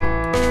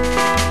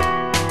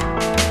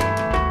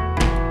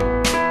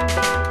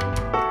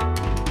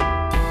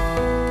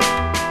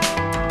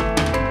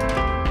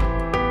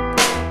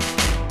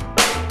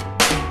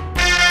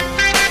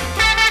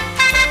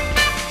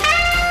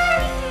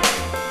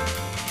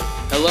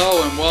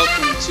Hello and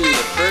welcome to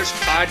the first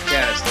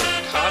podcast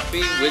of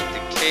Coffee with the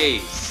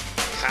K's.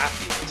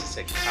 Coffee. I just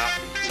said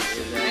coffee.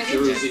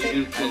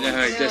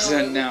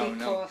 No.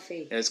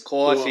 Coffee. It's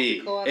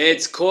coffee.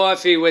 It's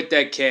coffee with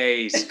the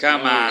K's.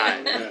 Come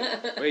on.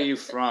 Where are you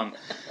from?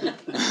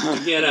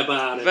 Forget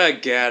about it.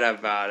 Forget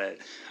about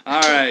it.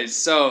 All right.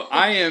 So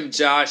I am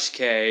Josh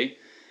K.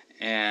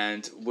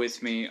 And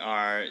with me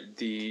are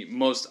the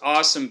most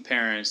awesome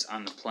parents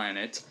on the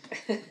planet,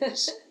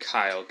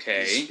 Kyle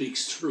K. He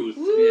speaks truth.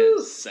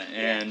 Yes,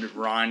 and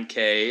Ron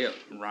K.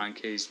 Ron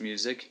K's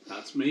music.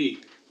 That's me.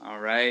 All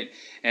right.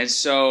 And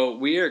so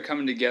we are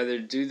coming together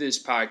to do this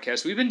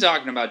podcast. We've been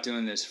talking about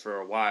doing this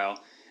for a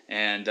while.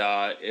 And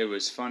it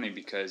was funny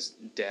because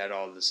Dad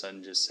all of a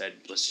sudden just said,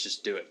 let's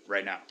just do it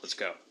right now. Let's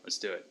go. Let's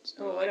do it.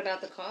 So well, what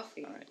about the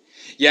coffee? All right.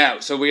 Yeah,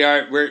 so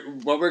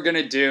what we're going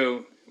to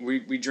do,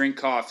 we drink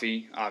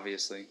coffee,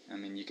 obviously. I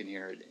mean, you can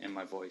hear it in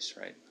my voice,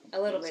 right? A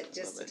little bit,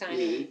 just a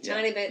tiny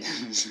bit.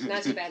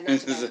 Not too bad, not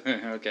too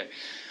bad. Okay.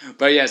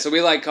 But yeah, so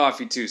we like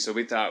coffee too. So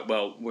we thought,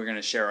 well, we're going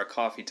to share our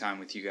coffee time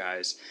with you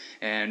guys.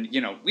 And,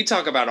 we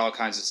talk about all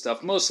kinds of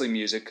stuff, mostly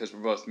music because we're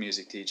both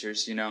music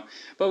teachers,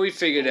 But we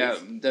figured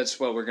out that's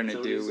what we're going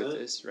to do with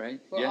this,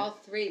 right? We're all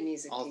three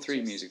music teachers. All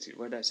three music teachers.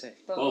 What did I say?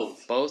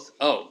 Both. Both?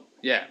 Oh.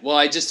 Yeah, well,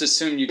 I just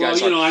assumed you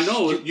guys are... I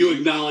know you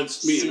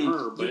acknowledged me and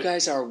her, but... You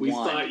guys are we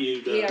one. Thought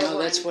you'd... No,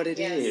 that's what it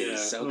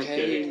is. Yeah,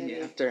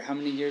 okay. After how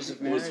many years of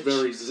marriage? It was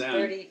very zen.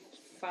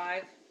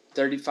 35.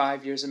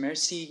 35 years of marriage?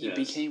 See, you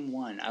became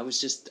one. I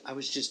was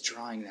just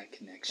drawing that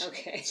connection.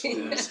 Okay. That's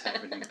what was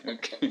happening.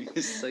 Okay.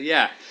 So,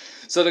 yeah.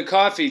 So, the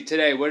coffee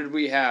today, what did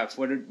we have?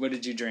 What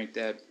did you drink,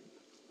 Dad?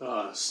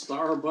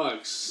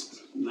 Starbucks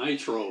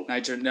Nitro.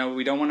 No,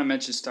 we don't want to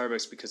mention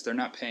Starbucks because they're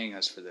not paying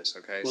us for this.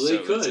 Okay. Well, they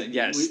could.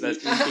 Yes.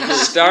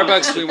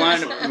 Starbucks. We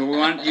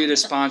want you to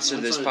sponsor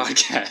this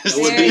podcast. That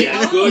would be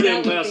a good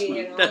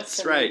investment.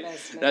 That's right.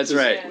 That's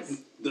right.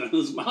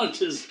 As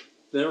much as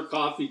their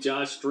coffee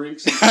Josh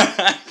drinks,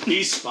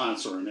 he's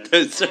sponsoring it.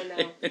 That's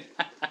right.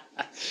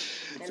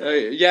 So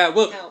yeah,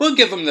 we'll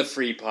give them the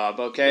free pub,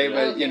 okay?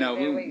 But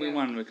we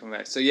want them to come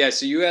back. So yeah,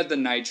 so you had the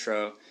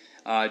Nitro.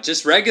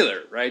 Just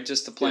regular, right?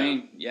 Just the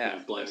plain,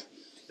 black.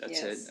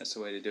 That's it. That's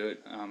the way to do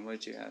it. What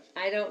did you have?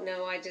 I don't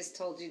know. I just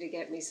told you to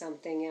get me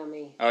something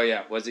yummy. Oh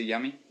yeah, was it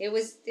yummy? It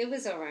was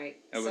all right.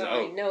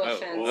 Sorry, no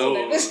offense.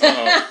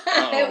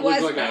 It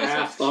was like a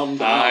half thumb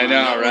down. I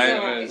know,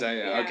 right?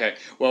 Yeah. Okay.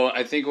 Well,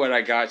 I think what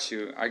I got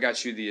you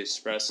the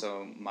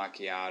espresso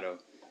macchiato.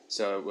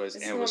 So it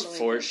was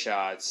 4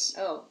 shots.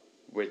 Oh.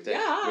 With the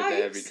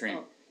heavy cream.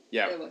 Oh,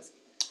 yeah. It was.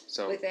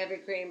 So, with the heavy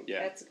cream,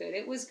 that's good.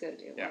 It was good.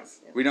 It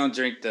was. We don't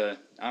drink I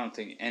don't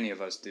think any of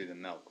us do the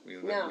milk. We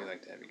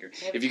like the heavy cream.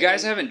 Heavy if you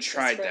guys cream, haven't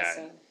tried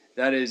espresso.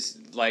 that is,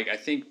 I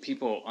think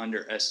people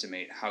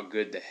underestimate how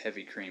good the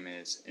heavy cream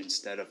is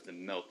instead of the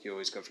milk. You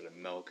always go for the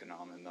milk and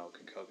almond milk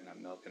and coconut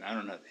milk. And I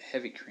don't know, the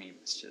heavy cream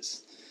is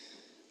just...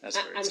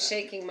 I'm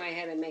shaking my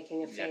head and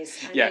making a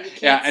face.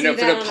 I know.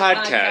 For the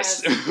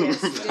podcast,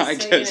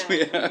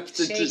 we have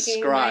to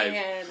describe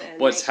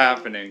what's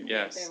happening.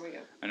 Yes, there we go.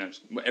 I know.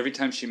 Every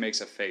time she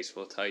makes a face,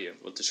 we'll tell you.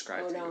 We'll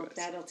describe. Oh no, it.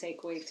 that'll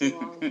take way too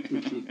long.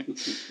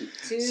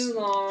 Too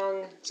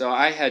long. So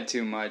I had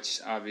too much,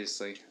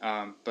 obviously.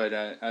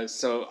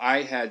 So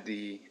I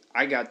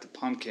got the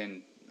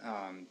pumpkin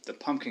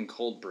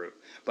cold brew,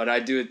 but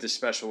I do it the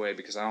special way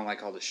because I don't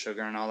like all the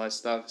sugar and all that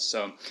stuff.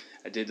 So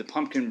I did the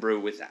pumpkin brew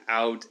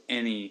without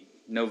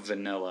no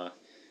vanilla.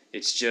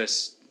 It's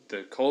just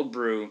the cold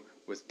brew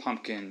with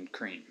pumpkin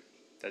cream.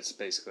 That's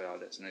basically all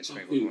it is. And I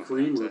pumpkin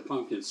cream or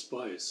pumpkin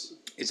spice?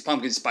 It's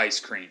pumpkin spice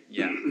cream.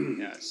 Yeah,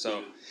 yeah.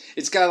 So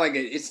it's got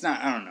it's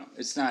not. I don't know.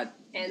 It's not.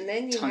 And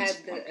then you had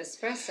the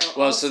espresso.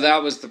 Well, also. So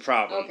that was the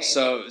problem. Okay.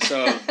 So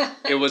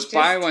it was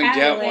buy one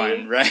get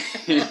one, right?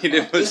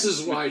 This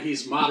is why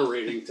he's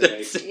moderating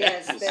today.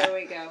 Yes, there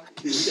we go.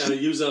 He's got to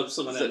use up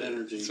some of that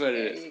energy. That's what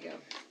it is. There you go.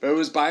 But it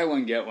was buy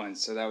one get one,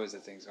 so that was the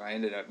thing. So I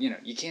ended up,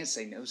 you can't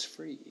say no's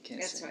free. You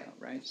can't say no,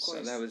 right?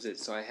 So that was it.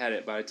 So I had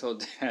it, but I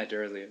told Dad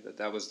earlier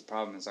that was the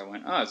problem. Is I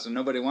went, so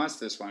nobody wants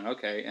this one,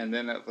 okay? And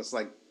then it was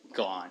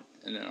gone,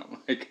 and then I'm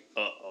like,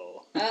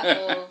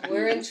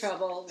 we're in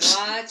trouble.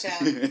 Watch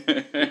out.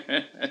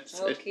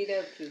 Okie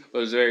dokie. But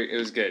it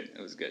was good.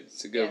 It was good.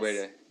 It's a good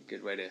way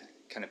to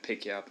kind of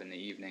pick you up in the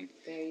evening.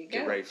 There you go.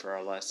 Get ready for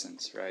our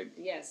lessons, right?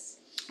 Yes.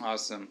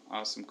 Awesome,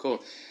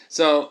 cool.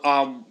 So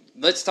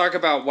let's talk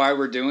about why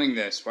we're doing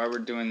this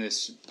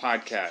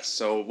podcast.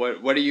 So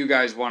what do you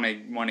guys want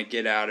to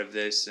get out of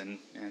this, and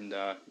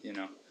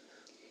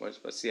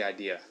what's the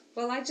idea?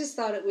 Well, I just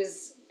thought it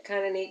was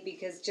kind of neat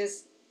because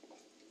just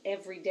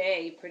every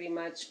day, pretty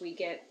much, we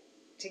get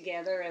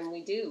together and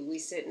we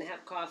sit and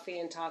have coffee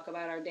and talk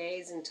about our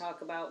days and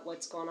talk about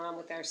what's going on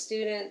with our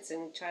students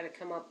and try to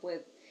come up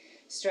with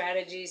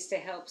strategies to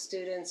help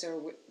students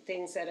or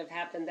things that have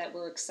happened that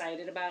we're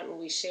excited about, and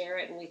we share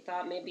it, and we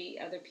thought maybe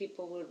other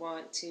people would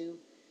want to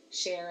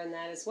share in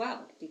that as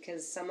well,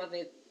 because some of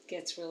it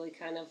gets really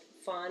kind of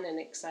fun and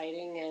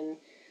exciting,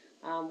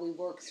 and we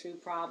work through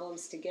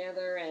problems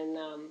together, and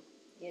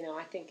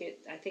I think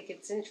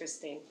it's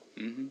interesting.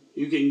 Mm-hmm.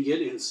 You can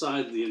get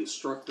inside the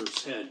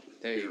instructor's head.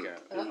 There you go.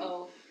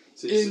 Uh-oh.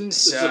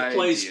 It's a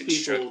place the people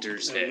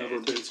instructor's have head. never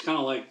been. It's kind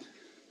of like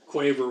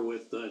Quaver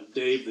with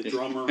Dave, the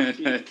drummer.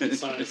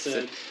 Inside his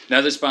head.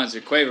 Another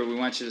sponsor, Quaver. We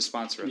want you to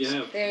sponsor us.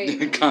 Yeah. There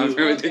you go.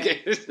 Conquer with the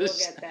Okay. Gators. We'll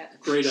get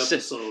that. Great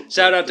episode.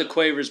 Shout out to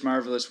Quaver's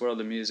Marvelous World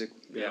of Music.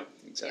 Yeah.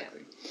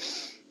 Exactly.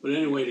 But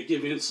anyway, to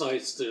give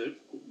insights to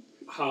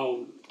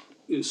how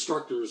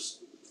instructors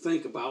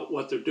think about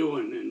what they're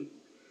doing and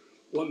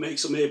what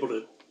makes them able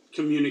to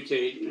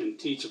communicate and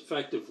teach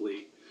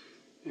effectively,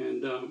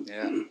 and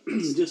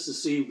just to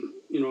see,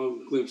 a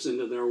glimpse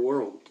into their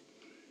world.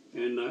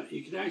 And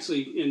you can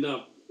actually end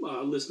up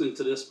listening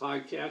to this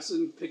podcast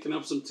and picking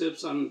up some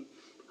tips on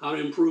how to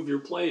improve your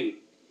playing,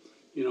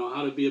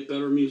 how to be a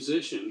better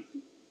musician,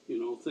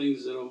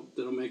 things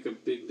that'll make a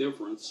big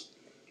difference.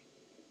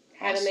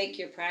 How to make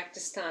your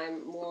practice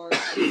time more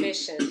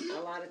efficient.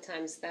 A lot of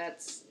times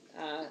that's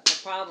a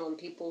problem.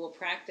 People will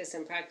practice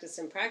and practice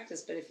and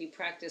practice, but if you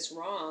practice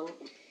wrong,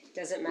 it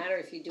doesn't matter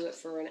if you do it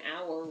for an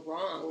hour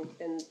wrong,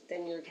 then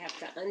you have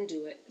to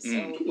undo it.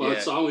 So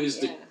It's always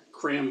the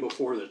cram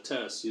before the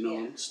test.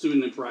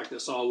 Student in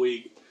practice all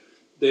week,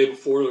 day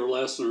before their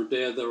lesson or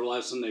day of their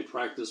lesson, they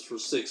practice for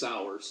 6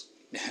 hours.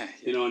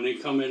 And they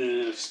come in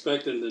and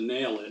expecting to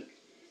nail it.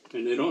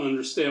 And they don't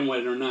understand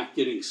why they're not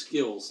getting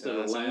skills that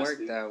are lasting. It doesn't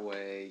work that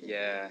way.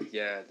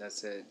 Yeah,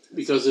 that's it.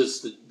 Because it's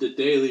the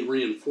daily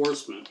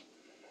reinforcement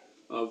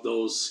of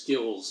those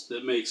skills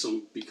that makes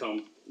them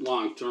become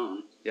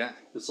long-term. Yeah.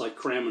 It's like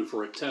cramming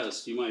for a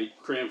test. You might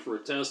cram for a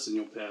test and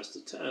you'll pass the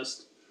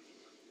test.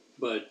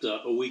 But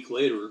a week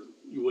later,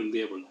 you wouldn't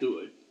be able to do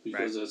it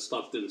because that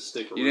stuff didn't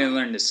stick around. You didn't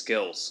learn the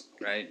skills,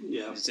 right?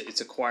 Yeah. It's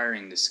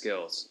acquiring the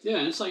skills. Yeah,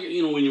 and it's like,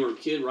 when you were a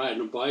kid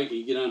riding a bike, and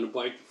you get on the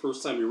bike the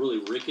first time, you're really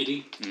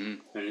rickety, and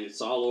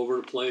it's all over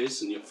the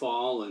place, and you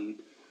fall and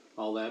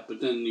all that.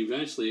 But then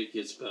eventually it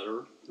gets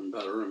better and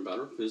better and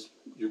better because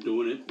you're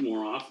doing it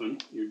more often.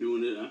 You're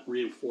doing it,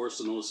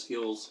 reinforcing those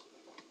skills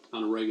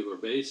on a regular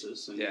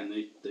basis, and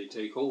then they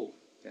take hold.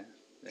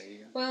 There you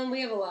go. Well, and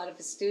we have a lot of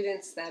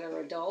students that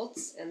are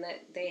adults and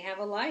that they have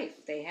a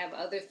life. They have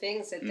other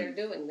things that they're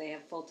doing. They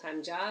have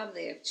full-time job,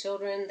 they have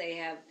children, they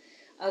have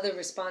other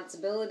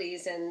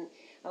responsibilities. And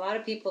a lot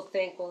of people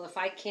think, well, if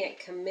I can't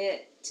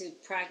commit to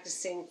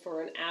practicing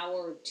for an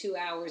hour or 2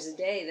 hours a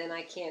day, then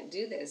I can't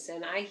do this.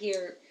 And I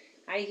hear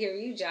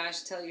you,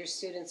 Josh, tell your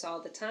students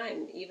all the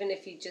time, even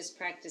if you just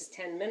practice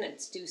 10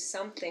 minutes, do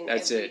something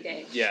every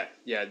day. Yeah.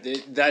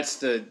 That's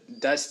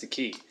the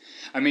key.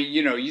 I mean,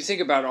 you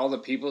think about all the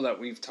people that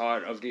we've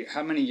taught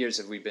how many years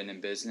have we been in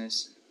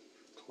business?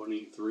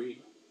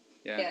 23.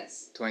 Yeah.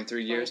 Yes.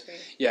 23 years.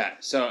 23. Yeah.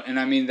 So, and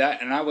I mean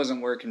that, and I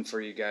wasn't working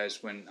for you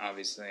guys when,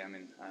 obviously, I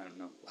mean, I don't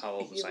know how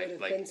old was I,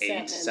 like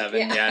 8, 7.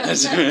 Yeah.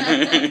 That's,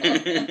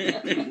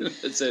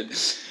 that's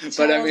it.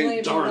 But I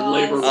mean, darn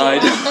labor law.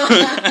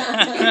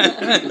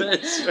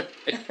 That's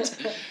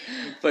right.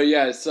 But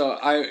yeah, so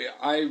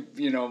I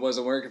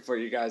wasn't working for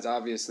you guys,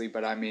 obviously,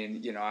 but I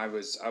mean, I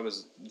was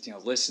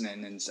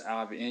listening and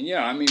I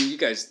mean, you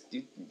guys,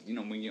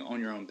 when you own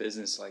your own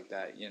business like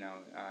that, you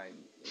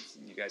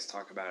guys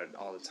talk about it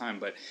all the time,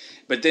 but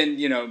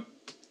then,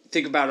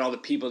 think about all the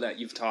people that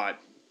you've taught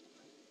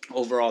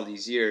over all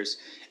these years,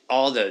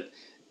 all the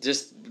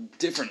just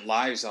different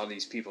lives all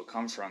these people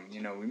come from.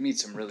 We meet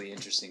some really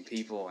interesting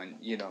people, and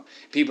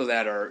people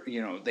that are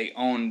they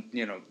own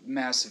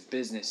massive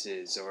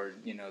businesses, or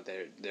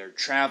they're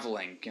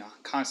traveling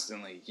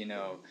constantly.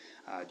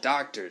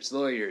 Doctors,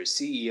 lawyers,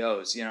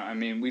 CEOs. I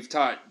mean, we've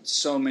taught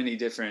so many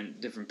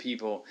different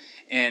people,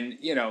 and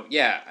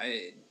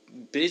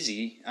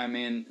busy. I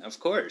mean, of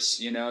course,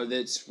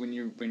 that's when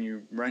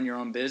you run your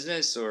own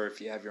business, or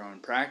if you have your own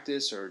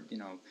practice, or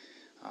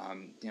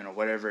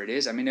whatever it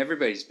is. I mean,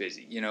 everybody's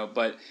busy,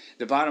 but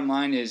the bottom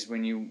line is,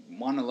 when you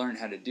want to learn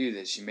how to do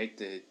this, you make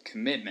the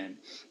commitment.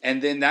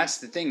 And then that's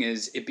the thing,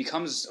 is it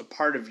becomes a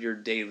part of your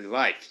daily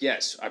life.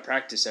 Yes, I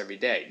practice every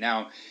day.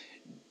 Now,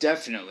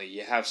 definitely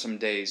you have some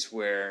days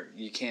where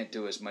you can't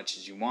do as much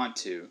as you want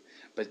to,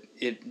 but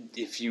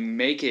if you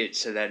make it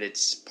so that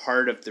it's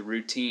part of the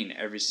routine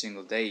every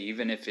single day,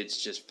 even if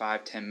it's just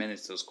 5-10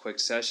 minutes, those quick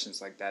sessions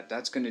like that,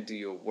 that's going to do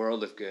you a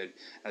world of good,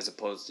 as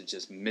opposed to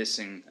just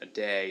missing a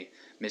day,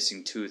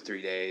 missing 2 or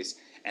 3 days,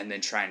 and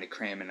then trying to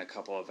cram in a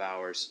couple of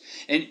hours.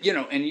 And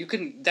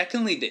that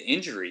can lead to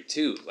injury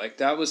too. Like,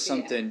 that was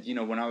something,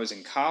 when I was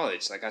in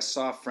college, like, I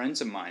saw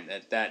friends of mine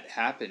that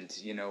happened,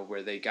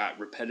 where they got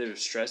repetitive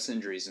stress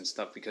injuries and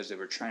stuff because they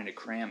were trying to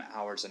cram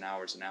hours and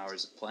hours and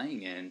hours of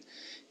playing in,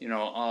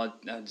 all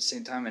at the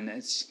same time. And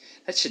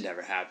that should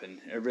never happen.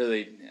 It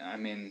really, I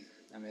mean,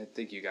 I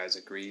think you guys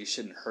agree. You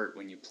shouldn't hurt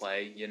when you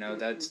play.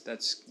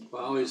 That's.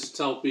 Well, I always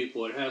tell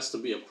people it has to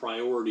be a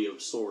priority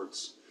of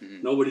sorts.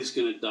 Mm-hmm. Nobody's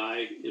going to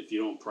die if you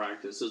don't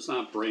practice. It's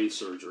not brain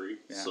surgery,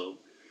 Yeah. so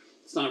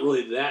it's not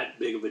really that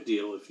big of a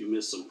deal if you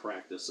miss some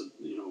practice, a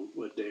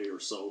day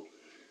or so.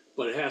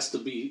 But it has to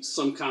be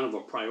some kind of a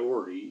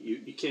priority.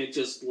 You can't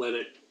just let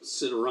it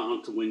sit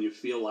around to when you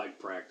feel like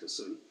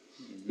practicing.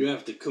 You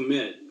have to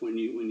commit when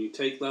you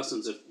take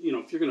lessons. If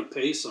you're going to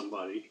pay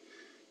somebody,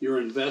 you're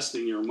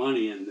investing your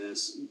money in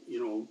this.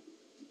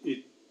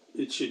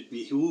 It should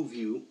behoove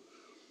you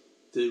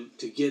to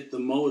get the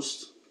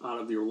most out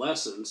of your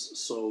lessons.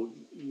 So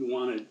you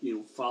want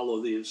to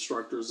follow the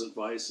instructor's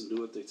advice and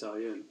do what they tell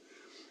you.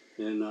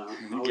 And I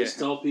always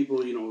tell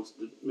people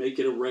make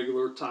it a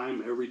regular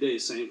time every day,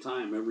 same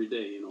time every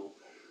day.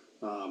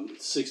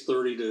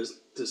 6:30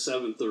 to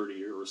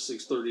 7:30 or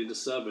 6:30 to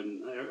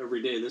 7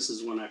 every day. This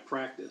is when I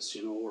practice.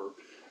 Or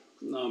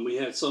we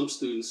had some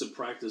students that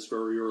practice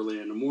very early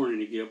in the morning.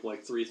 They get up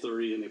like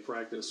 3:30 and they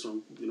practice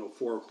from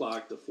 4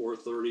 o'clock to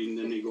 4:30 and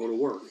then they go to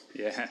work.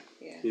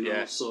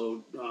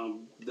 So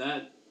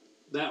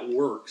that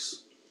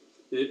works.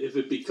 If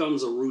it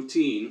becomes a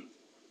routine,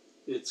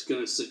 it's going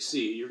to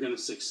succeed. You're going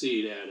to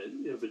succeed at it.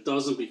 If it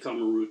doesn't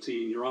become a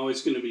routine, you're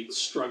always going to be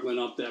struggling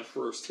up that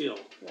first hill.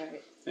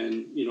 Right.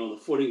 And the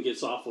footing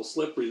gets awful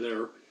slippery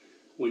there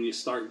when you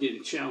start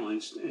getting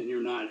challenged and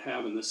you're not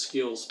having the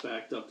skills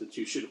backed up that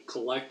you should have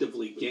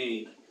collectively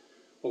gained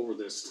over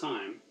this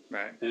time.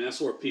 Right. And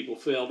that's where people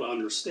fail to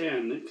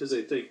understand, because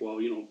they think, well,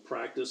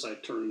 practice, I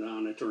turn it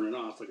on, I turn it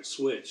off like a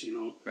switch,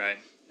 Right.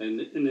 And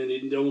then they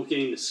don't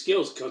gain the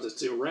skills because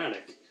it's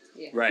erratic.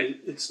 Yeah. Right.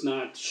 It's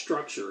not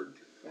structured.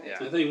 Right.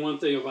 Yeah. I think one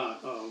thing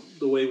about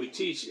the way we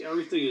teach,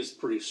 everything is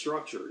pretty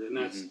structured, and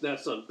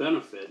that's a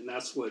benefit, and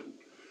that's what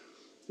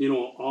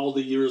all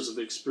the years of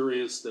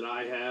experience that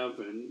I have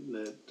and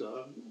that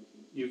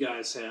you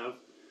guys have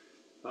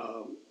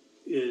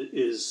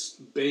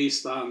is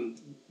based on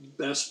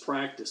best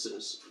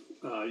practices.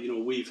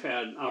 We've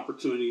had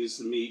opportunities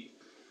to meet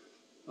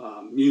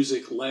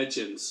music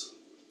legends,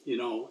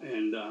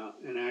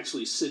 and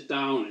actually sit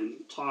down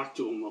and talk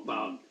to them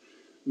about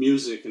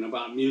music and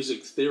about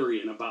music theory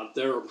and about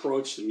their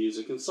approach to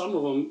music. And some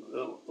of them,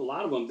 a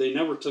lot of them, they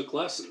never took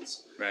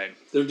lessons. Right.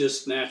 They're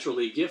just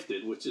naturally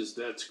gifted,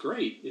 that's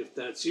great if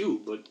that's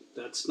you, but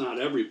that's not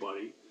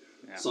everybody.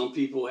 Yeah. Some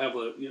people have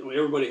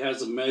everybody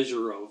has a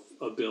measure of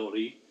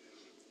ability,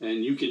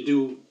 and you can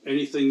do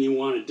anything you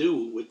want to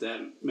do with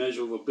that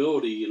measure of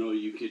ability.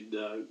 You could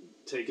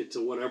take it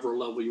to whatever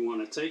level you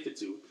want to take it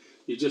to.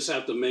 You just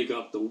have to make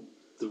up the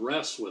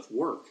rest with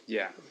work.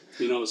 Yeah.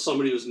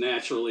 Somebody who's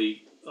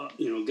naturally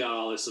got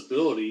all this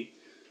ability,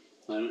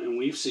 and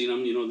we've seen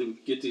them. They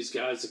get these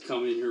guys that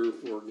come in here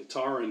for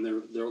guitar, and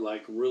they're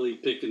like really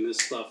picking this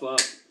stuff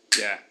up.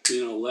 Yeah.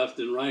 Left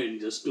and right,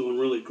 and just doing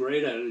really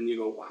great at it. And you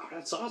go, wow,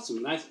 that's awesome.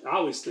 And I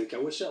always think, I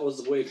wish that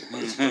was the way for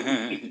most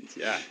people.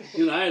 Yeah.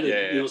 I had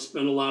to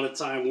spend a lot of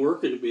time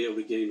working to be able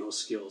to gain those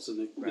skills,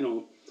 and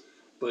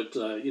but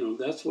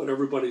that's what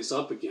everybody's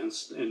up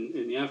against, and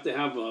you have to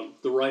have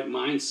the right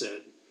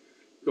mindset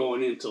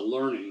going into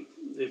learning.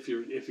 If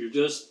you're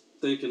just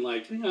thinking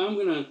like, I'm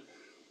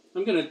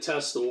gonna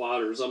test the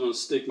waters, I'm gonna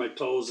stick my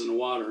toes in the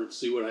water and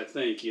see what I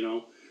think,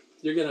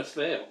 you're gonna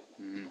fail.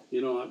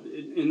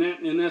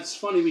 Mm-hmm. And that's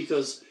funny,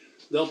 because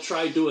they'll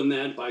try doing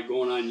that by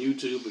going on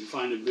YouTube and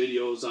finding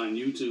videos on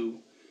YouTube,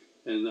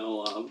 and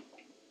they'll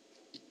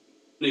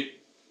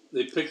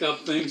they pick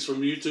up things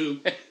from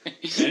YouTube,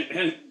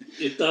 and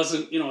it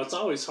doesn't, it's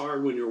always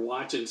hard when you're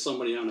watching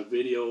somebody on a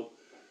video,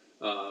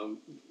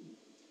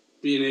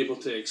 being able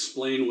to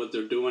explain what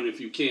they're doing if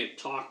you can't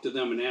talk to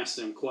them and ask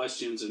them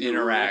questions and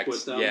interact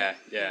with them. Yeah.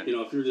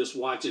 If you're just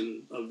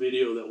watching a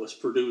video that was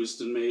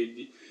produced and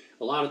made,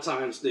 a lot of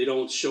times they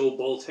don't show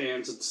both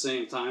hands at the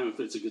same time if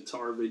it's a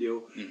guitar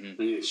video.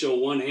 Mm-hmm. And they show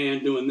one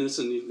hand doing this,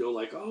 and you go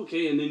like, oh,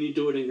 okay, and then you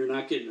do it and you're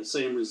not getting the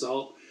same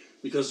result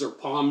because they're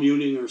palm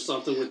muting or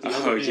something with the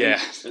other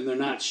hand, and they're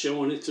not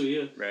showing it to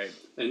you. Right.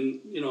 And,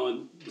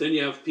 and then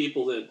you have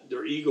people that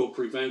their ego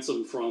prevents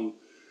them from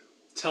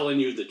telling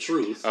you the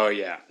truth. Oh,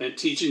 yeah. And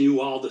teaching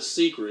you all the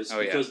secrets,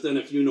 because then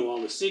if you know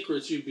all the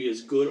secrets, you'd be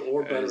as good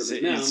or better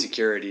than them.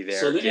 Insecurity there.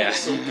 So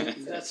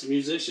that's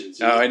musicians.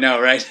 Oh, I know,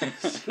 right?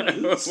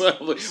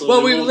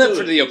 well, we live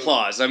for the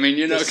applause. I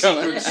mean, the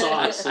secret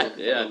sauce of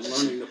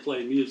learning to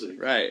play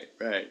music. Right.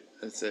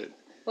 That's it.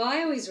 Well,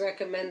 I always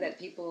recommend that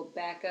people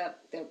back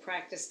up their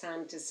practice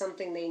time to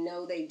something they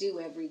know they do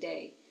every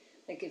day.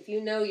 Like if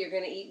you know you're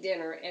going to eat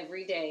dinner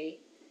every day,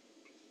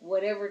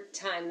 whatever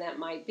time that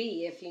might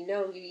be, if you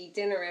know you eat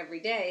dinner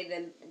every day,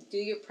 then do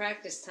your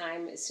practice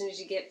time as soon as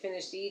you get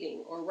finished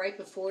eating or right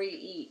before you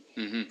eat.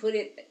 Mm-hmm. Put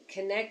it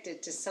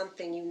connected to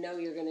something you know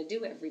you're going to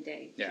do every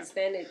day. Yeah. Because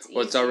then it's easier.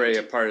 Well, it's already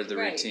a part of the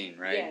routine,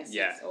 right? Yes.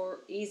 Yeah. Or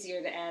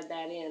easier to add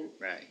that in.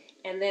 Right.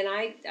 And then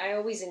I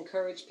always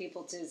encourage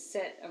people to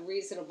set a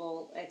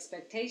reasonable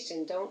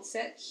expectation. Don't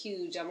set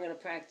huge, I'm going to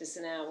practice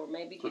an hour.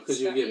 Maybe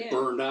because you get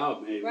burned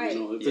out, maybe. Right.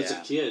 If it's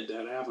a kid,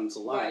 that happens a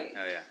lot. Right.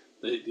 Oh, yeah.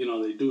 They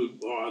do.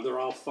 They're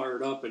all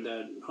fired up in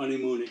that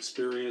honeymoon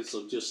experience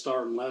of just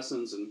starting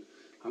lessons, and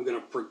I'm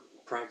going to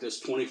practice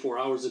 24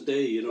 hours a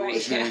day.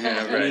 Right. And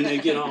then they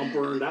get all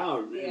burned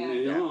out,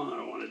 and I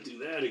don't want to do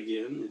that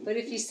again. But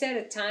if you set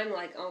a time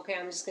like, okay,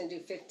 I'm just going to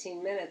do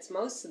 15 minutes,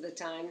 most of the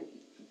time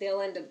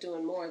they'll end up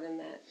doing more than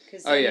that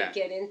because then you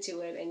get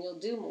into it and you'll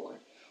do more.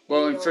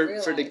 Well, you and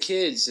don't for the realize.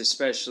 kids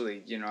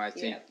especially, I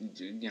think,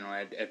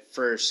 at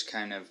first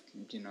kind of,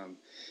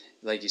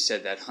 like you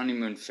said, that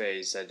honeymoon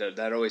phase,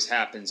 that always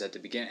happens at the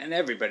beginning, and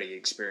everybody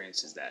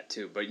experiences that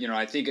too. But,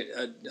 I think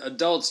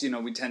adults,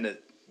 we tend to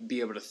be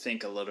able to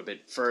think a little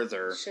bit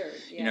further. Sure.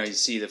 Yeah. You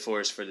see the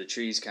forest for the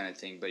trees kind of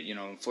thing. But,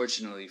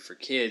 unfortunately for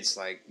kids,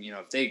 like,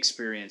 if they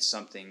experience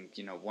something,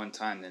 one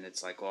time, then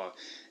it's like, well,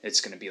 it's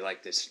going to be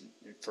like this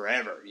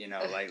forever,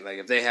 like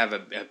if they have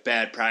a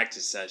bad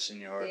practice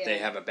session, or if they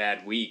have a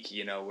bad week,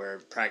 where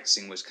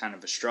practicing was kind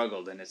of a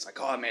struggle, then it's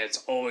like, oh man,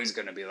 it's always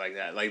going to be like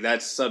that. Like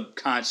that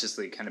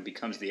subconsciously kind of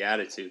becomes the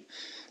attitude.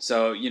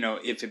 So,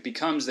 if it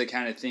becomes the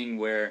kind of thing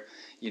where,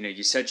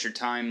 you set your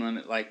time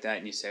limit like that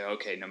and you say,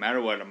 okay, no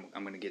matter what,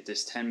 I'm going to get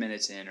this 10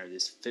 minutes in or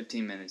this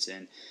 15 minutes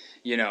in,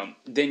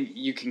 then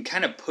you can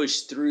kind of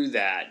push through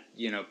that,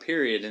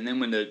 period. And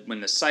then when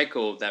the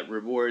cycle, that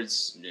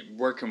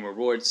work and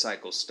reward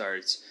cycle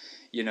starts,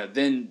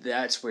 then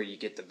that's where you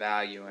get the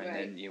value, and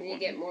then you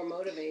get more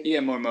motivated. You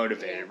get more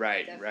motivated,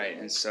 right, definitely. right.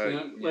 And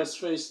so, let's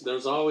face it,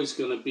 there's always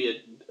going to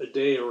be a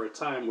day or a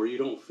time where you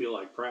don't feel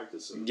like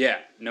practicing. Yeah,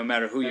 no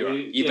matter who you are,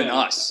 even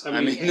us. I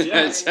mean,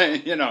 that's,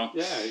 what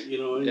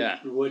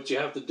you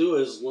have to do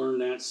is learn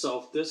that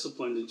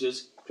self-discipline to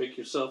just pick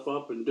yourself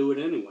up and do it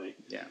anyway.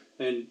 Yeah.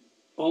 And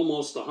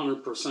almost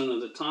 100%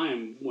 of the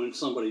time when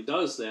somebody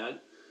does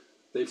that,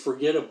 they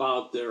forget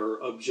about their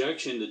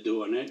objection to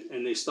doing it,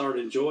 and they start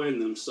enjoying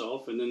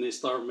themselves, and then they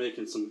start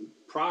making some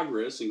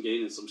progress and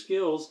gaining some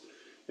skills,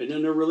 and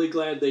then they're really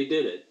glad they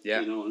did it.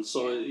 Yeah. And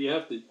so you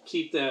have to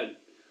keep that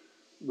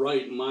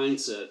right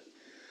mindset.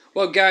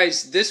 Well,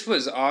 guys, this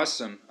was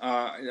awesome.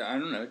 I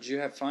don't know. Did you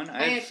have fun?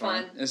 I had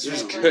fun. This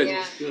was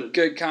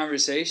good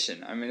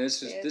conversation. I mean,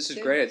 this is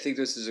great. I think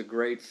this is a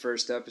great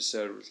first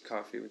episode with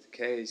Coffee with the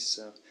K's.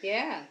 So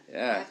yeah. I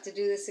have to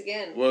do this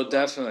again. Well,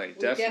 definitely. We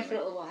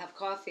definitely will have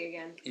coffee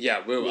again.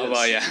 Yeah, well,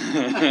 yeah.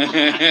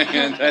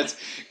 That's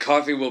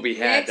coffee will be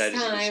had.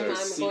 Next time,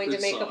 I'm going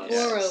to make a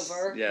pour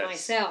over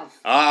myself.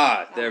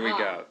 There we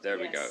go. There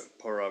we go.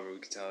 Pour over. We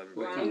can tell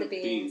everybody. Grind the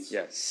beans.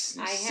 Yes,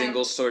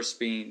 single source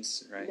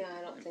beans, right? No,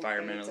 I don't think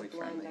environmentally it's a blend,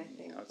 friendly. I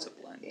think, It's a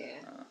blend.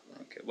 Yeah.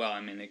 Okay. Well,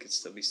 I mean, it could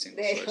still be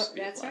single source.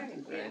 That's right.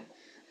 Yeah.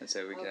 That's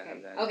how we could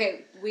have that.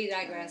 Okay, we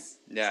digress.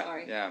 Yeah.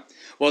 Sorry. Yeah.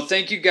 Well,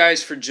 thank you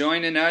guys for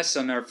joining us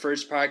on our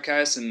first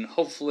podcast, and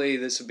hopefully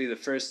this will be the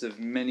first of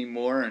many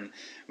more, and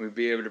we'll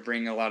be able to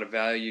bring a lot of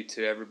value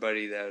to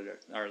everybody that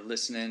are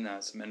listening,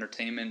 some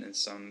entertainment and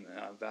some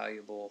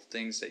valuable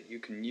things that you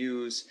can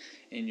use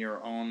in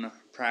your own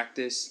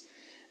practice.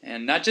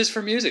 And not just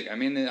for music. I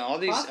mean, all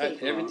these,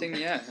 everything,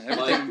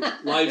 everything.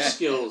 Life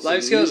skills.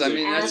 Life skills. I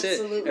mean, that's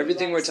Absolutely. it.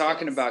 Everything we're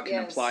talking skills. about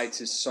can apply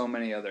to so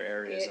many other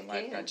areas in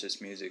life, not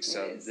just music.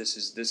 So this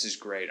is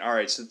great. All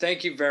right. So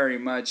thank you very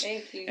much.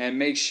 Thank you. And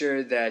make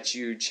sure that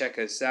you check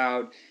us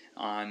out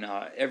on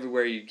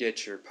everywhere you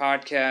get your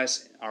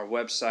podcasts. Our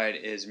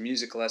website is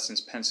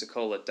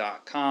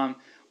musiclessonspensacola.com.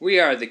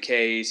 We are the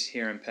K's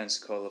here in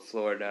Pensacola,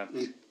 Florida.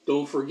 And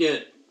don't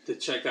forget to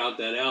check out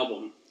that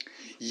album.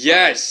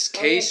 Yes,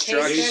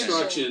 K-Struction.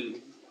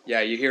 K-Struction.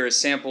 Yeah, you hear a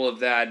sample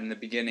of that in the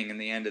beginning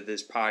and the end of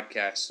this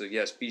podcast. So,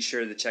 yes, be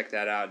sure to check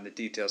that out, and the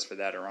details for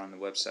that are on the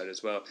website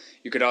as well.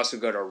 You could also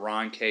go to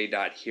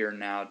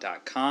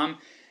ronk.herenow.com,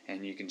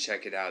 and you can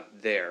check it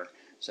out there.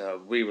 So,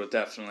 we will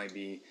definitely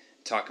be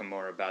talking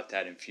more about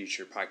that in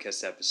future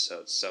podcast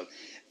episodes. So,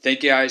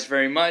 thank you guys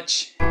very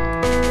much.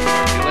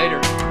 Talk to you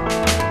later.